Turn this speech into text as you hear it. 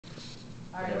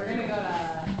All right, we're going to go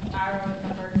to Ira with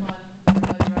the first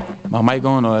one. My mic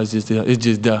on, or it's just there,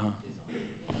 huh?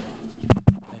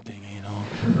 That thing ain't on.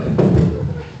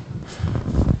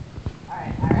 All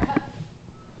right, Ira.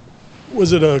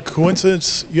 Was it a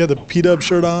coincidence you had the P-Dub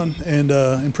shirt on and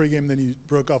in pregame, then you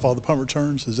broke off all the punt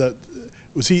returns? Had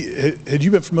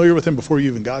you been familiar with him before you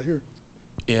even got here?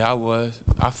 Yeah, I was.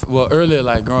 Well, earlier,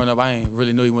 like growing up, I ain't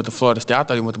really know he went to Florida State. I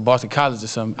thought he went to Boston College or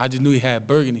something. I just knew he had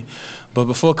burgundy. But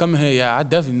before coming here, yeah, I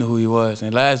definitely knew who he was.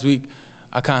 And last week,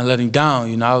 I kind of let him down.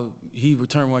 You know, he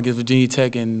returned one against Virginia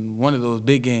Tech in one of those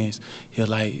big games. He was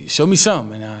like, "Show me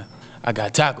something," and I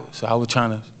got tackled. So I was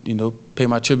trying to, pay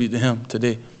my tribute to him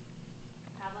today.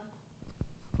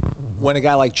 When a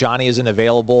guy like Johnny isn't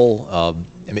available,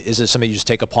 is it something you just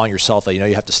take upon yourself that you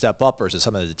have to step up, or is it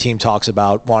something that the team talks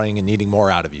about wanting and needing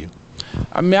more out of you?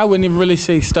 I mean, I wouldn't even really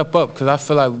say step up, because I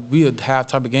feel like we would have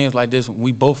type of games like this when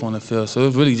we both on the field. So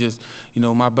it's really just,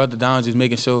 my brother down, just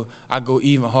making sure I go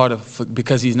even harder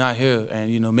because he's not here,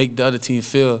 and make the other team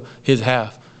feel his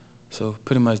half. So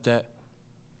pretty much that.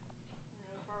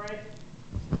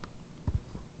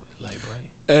 Light bright.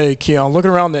 Hey, Keon,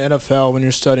 looking around the NFL when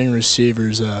you're studying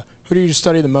receivers, who do you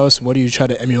study the most, and what do you try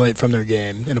to emulate from their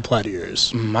game and apply to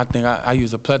yours? I think I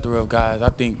use a plethora of guys. I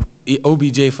think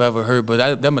OBJ forever hurt,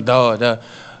 but that's my dog. A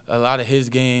lot of his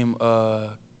game,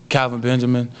 Calvin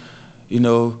Benjamin,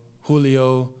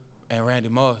 Julio, and Randy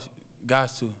Moss,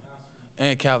 guys too.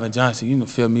 And Calvin Johnson,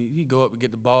 feel me? He go up and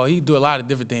get the ball. He do a lot of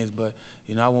different things, but,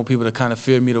 I want people to kind of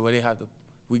fear me the way they have to.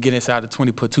 We get inside the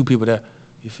 20, put two people there.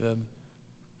 You feel me?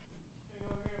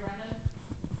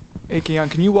 Hey, Keon,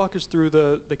 can you walk us through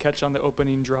the catch on the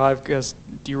opening drive? Because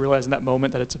do you realize in that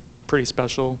moment that it's a pretty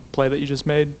special play that you just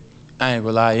made? I ain't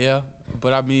gonna lie, yeah.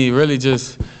 But I mean, really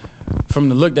just from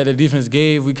the look that the defense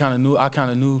gave, I kind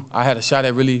of knew I had a shot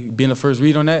at really being the first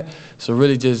read on that. So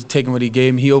really just taking what he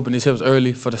gave me. He opened his hips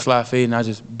early for the slide fade, and I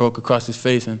just broke across his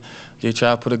face, and they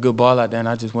tried to put a good ball out there, and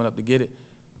I just went up to get it.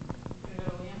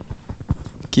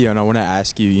 Keon, I want to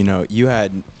ask you, you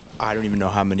had, I don't even know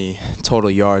how many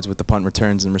total yards with the punt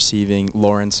returns and receiving.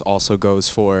 Lawrence also goes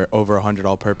for over 100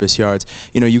 all-purpose yards.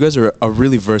 You guys are a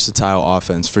really versatile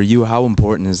offense. For you, how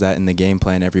important is that in the game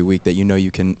plan every week that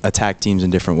you can attack teams in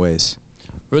different ways?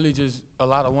 Really just a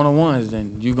lot of one-on-ones.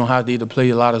 Then you're going to have to either play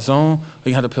a lot of zone or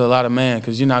you have to play a lot of man,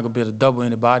 because you're not going to be able to double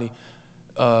anybody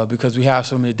because we have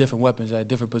so many different weapons at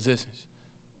different positions.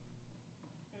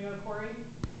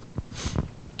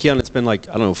 Keon, it's been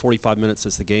 45 minutes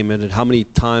since the game ended. How many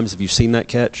times have you seen that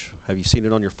catch? Have you seen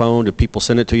it on your phone? Did people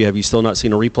send it to you? Have you still not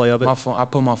seen a replay of it? My phone, I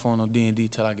put my phone on D&D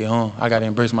till I get home. I got to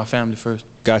embrace my family first.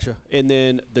 Gotcha. And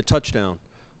then the touchdown.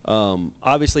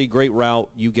 Obviously, great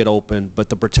route. You get open, but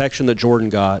the protection that Jordan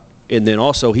got, and then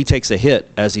also he takes a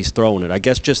hit as he's throwing it. I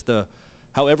guess just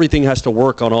how everything has to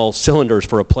work on all cylinders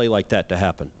for a play like that to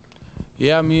happen.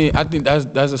 Yeah, I mean, I think that's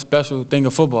a special thing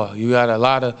of football. You got a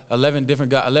lot of 11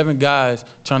 guys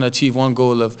trying to achieve one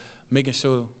goal of making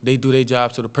sure they do their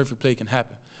job so the perfect play can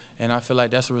happen. And I feel like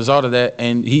that's a result of that.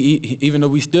 And he even though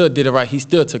we still did it right, he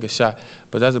still took a shot.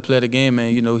 But that's a play of the game,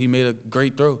 man. He made a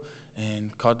great throw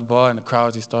and caught the ball, and the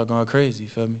crowd just started going crazy. You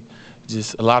feel me?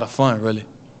 Just a lot of fun, really.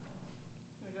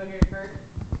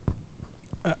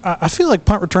 I feel like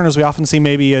punt returners, we often see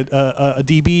maybe a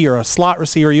DB or a slot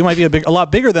receiver. You might be a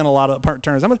lot bigger than a lot of punt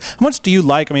returners. How much do you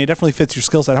like? I mean, it definitely fits your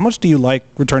skill set. How much do you like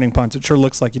returning punts? It sure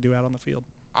looks like you do out on the field.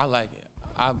 I like it.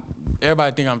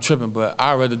 Everybody think I'm tripping, but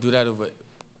I'd rather do that over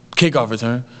kickoff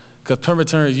return, because punt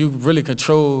returns, you really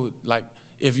control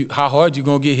how hard you're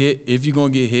going to get hit, if you're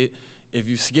going to get hit. If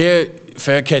you're scared,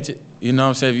 fair catch it. You know what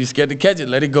I'm saying? If you're scared to catch it,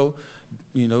 let it go.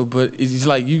 But it's just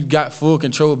like you got full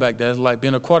control back there. It's like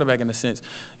being a quarterback in a sense.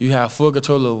 You have full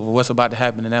control over what's about to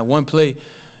happen. And that one play,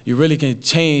 you really can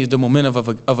change the momentum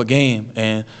of a game.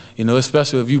 And,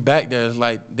 especially if you back there, it's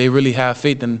like they really have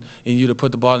faith in you to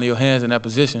put the ball in your hands in that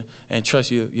position and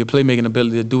trust your playmaking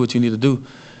ability to do what you need to do.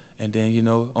 And then,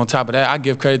 on top of that, I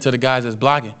give credit to the guys that's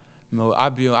blocking. I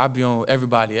be on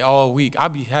everybody all week. I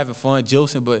be having fun,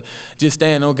 josing, but just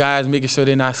staying on guys, making sure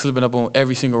they're not slipping up on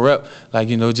every single rep.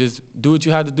 Just do what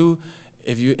you have to do.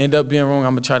 If you end up being wrong,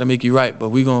 I'm going to try to make you right.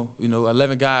 But we going to,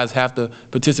 11 guys have to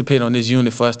participate on this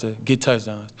unit for us to get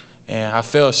touchdowns. And I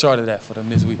fell short of that for them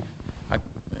this week.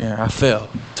 I fell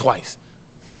twice.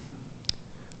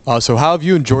 So how have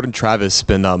you and Jordan Travis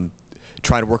been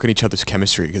trying to work on each other's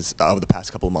chemistry over the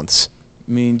past couple of months?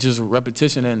 I mean, just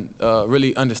repetition and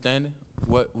really understanding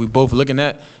what we both looking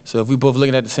at. So if we both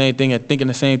looking at the same thing and thinking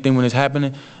the same thing when it's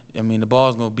happening, I mean, the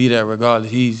ball's going to be there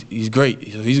regardless. He's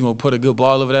great. So he's going to put a good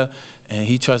ball over there, and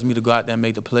he trusts me to go out there and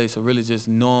make the play. So really just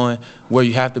knowing where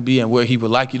you have to be and where he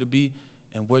would like you to be,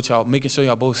 and making sure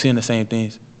y'all both seeing the same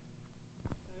things.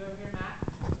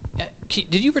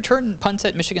 Did you return punts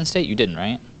at Michigan State? You didn't,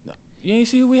 right? No. You ain't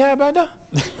see who we had back there?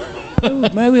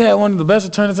 Man, we had one of the best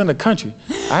returners in the country.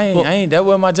 That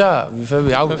wasn't my job. You feel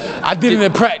me? I did it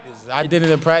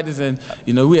in practice. And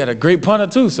we had a great punter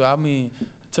too. So I mean,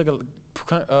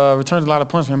 returned a lot of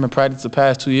punts from him in practice the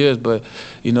past 2 years. But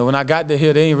when I got there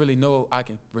here, they didn't really know I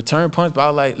can return punts. But I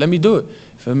was like, let me do it.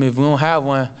 Feel me? If we don't have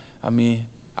one, I mean,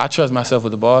 I trust myself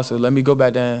with the ball. So let me go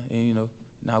back there, and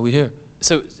now we here.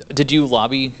 So did you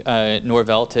lobby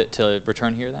Norvell to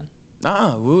return here then?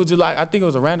 Nah, we was just I think it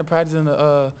was a random practice in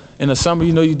the summer.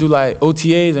 You do like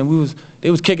OTAs, and they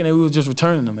was kicking it. We was just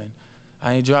returning them, and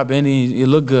I ain't dropped any. It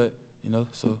looked good,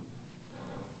 So.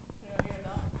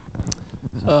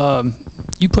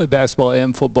 You played basketball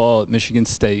and football at Michigan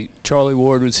State. Charlie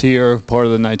Ward was here, part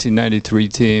of the 1993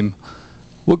 team.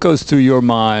 What goes through your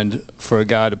mind for a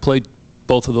guy to play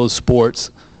both of those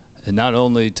sports, and not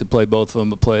only to play both of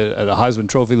them, but play at a Heisman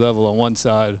Trophy level on one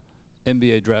side,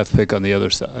 NBA draft pick on the other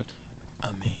side?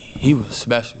 I mean, he was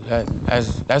special.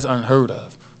 That's unheard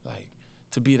of. Like,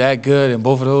 to be that good in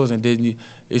both of those, and then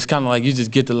it's kind of like you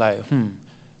just get to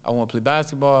I want to play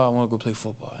basketball, I want to go play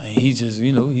football. And he just,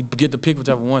 he get to pick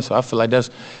whichever one. So I feel like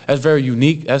that's very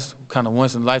unique. That's kind of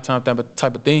once in a lifetime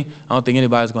type of thing. I don't think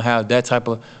anybody's going to have that type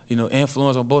of,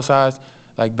 influence on both sides,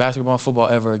 like basketball and football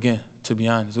ever again, to be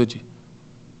honest with you.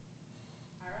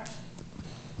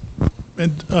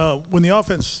 And when the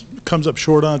offense comes up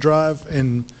short on a drive,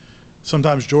 and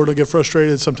sometimes Jordan will get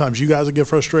frustrated, sometimes you guys will get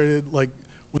frustrated. Like,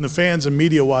 when the fans and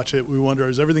media watch it, we wonder,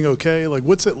 is everything okay? Like,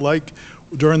 what's it like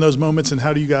during those moments, and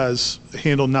how do you guys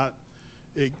handle not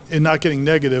getting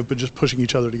negative, but just pushing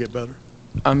each other to get better?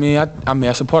 I mean,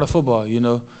 that's a part of football,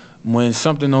 When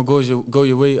something don't go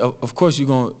your way, of course you're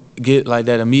going to get like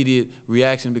that immediate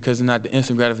reaction because it's not the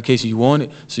instant gratification you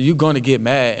wanted. So you're going to get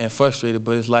mad and frustrated,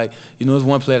 but it's like, it's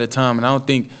one play at a time. And I don't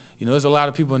think, there's a lot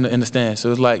of people in the stands.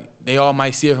 So it's like they all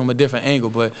might see it from a different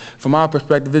angle. But from our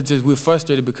perspective, it's just we're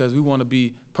frustrated because we want to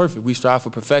be perfect. We strive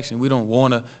for perfection. We don't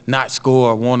want to not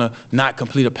score or want to not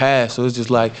complete a pass. So it's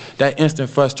just like that instant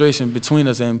frustration between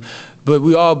us. But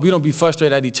we don't be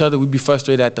frustrated at each other. We be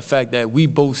frustrated at the fact that we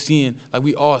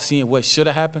all seeing what should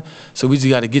have happened. So we just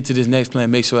got to get to this next play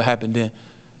and make sure it happened then.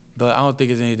 But I don't think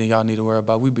there's anything y'all need to worry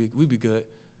about. We be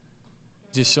good.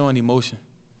 Just showing emotion.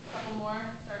 Couple more.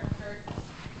 Start Kurt.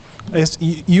 I guess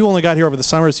you only got here over the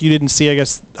summer, so you didn't see, I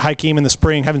guess, Hakeem in the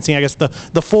spring. Haven't seen, I guess,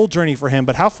 the full journey for him.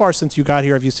 But how far since you got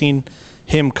here have you seen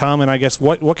him come? And I guess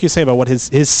what can you say about what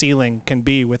his ceiling can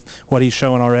be with what he's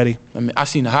showing already? I mean, I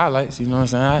seen the highlights. You know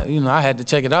what I'm saying? I had to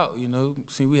check it out.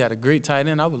 See, we had a great tight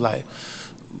end. I was like,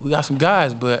 we got some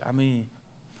guys, but I mean,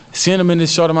 seeing him in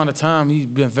this short amount of time, he's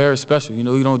been very special. He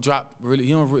don't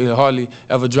hardly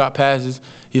ever drop passes.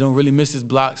 He don't really miss his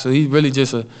blocks. So he's really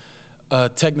just a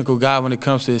technical guy when it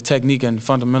comes to his technique and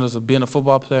fundamentals of being a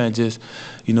football player, and just,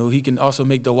 he can also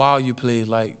make the wild you plays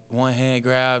like one hand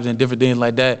grabs and different things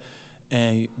like that.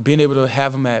 And being able to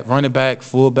have him at running back,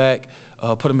 fullback,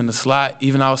 put him in the slot,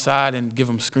 even outside, and give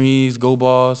him screens, go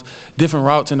balls, different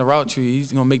routes in the route tree,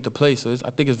 he's gonna make the play. So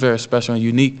I think it's very special and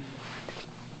unique.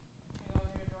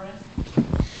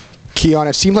 Keon,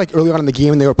 it seemed like early on in the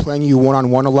game they were playing you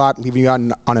one-on-one a lot, leaving you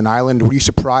on an island. Were you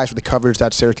surprised with the coverage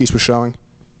that Syracuse was showing?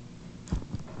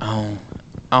 I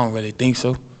don't really think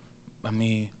so. I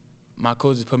mean, my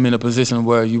coaches put me in a position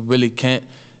where you really can't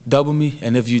double me,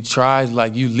 and if you try,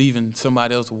 like, you leaving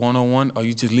somebody else one-on-one, or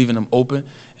you just leaving them open,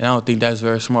 and I don't think that's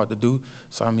very smart to do.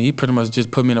 So, I mean, he pretty much just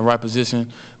put me in the right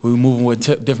position. We were moving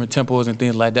with different tempos and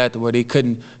things like that, to where they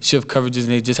couldn't shift coverages, and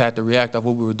they just had to react off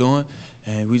what we were doing,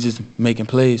 and we just making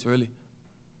plays, really.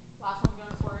 Last one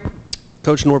going for you.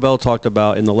 Coach Norvell talked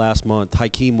about in the last month,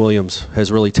 Hakeem Williams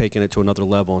has really taken it to another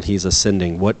level, and he's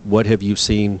ascending. What have you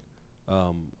seen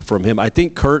from him? I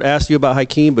think Kurt asked you about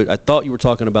Hakeem, but I thought you were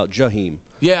talking about Jaheim.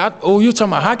 Yeah, you're talking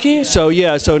about Hakeem?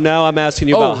 So now I'm asking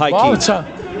you about Hakeem.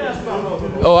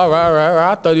 All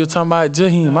right. I thought you were talking about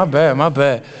Jaheim. My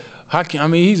bad. Hakeem, I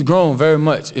mean, he's grown very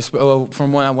much. It's,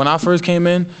 from when I first came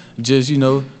in, just,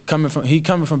 coming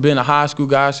from being a high school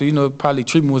guy, so, probably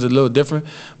treatment was a little different.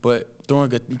 But throwing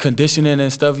conditioning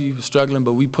and stuff, he was struggling,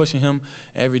 but we pushing him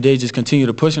every day, just continue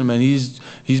to push him, and he's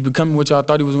becoming what y'all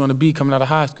thought he was going to be coming out of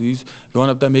high school. He's going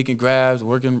up there making grabs,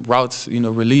 working routes,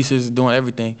 releases, doing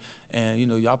everything. And,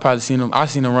 y'all probably seen him. I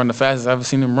seen him run the fastest I've ever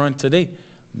seen him run today.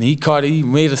 I mean,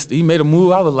 he made a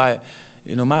move. I was like,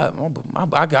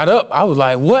 I got up. I was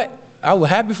like, what? I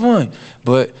was happy for him.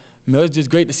 But it's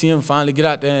just great to see him finally get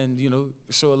out there and,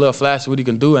 show a little flash of what he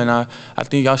can do. And I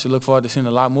think y'all should look forward to seeing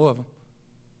a lot more of him.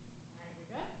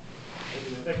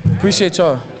 Appreciate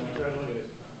y'all.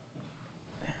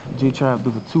 G-Trap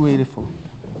do the 284.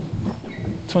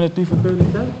 23 for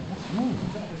 37. Ooh.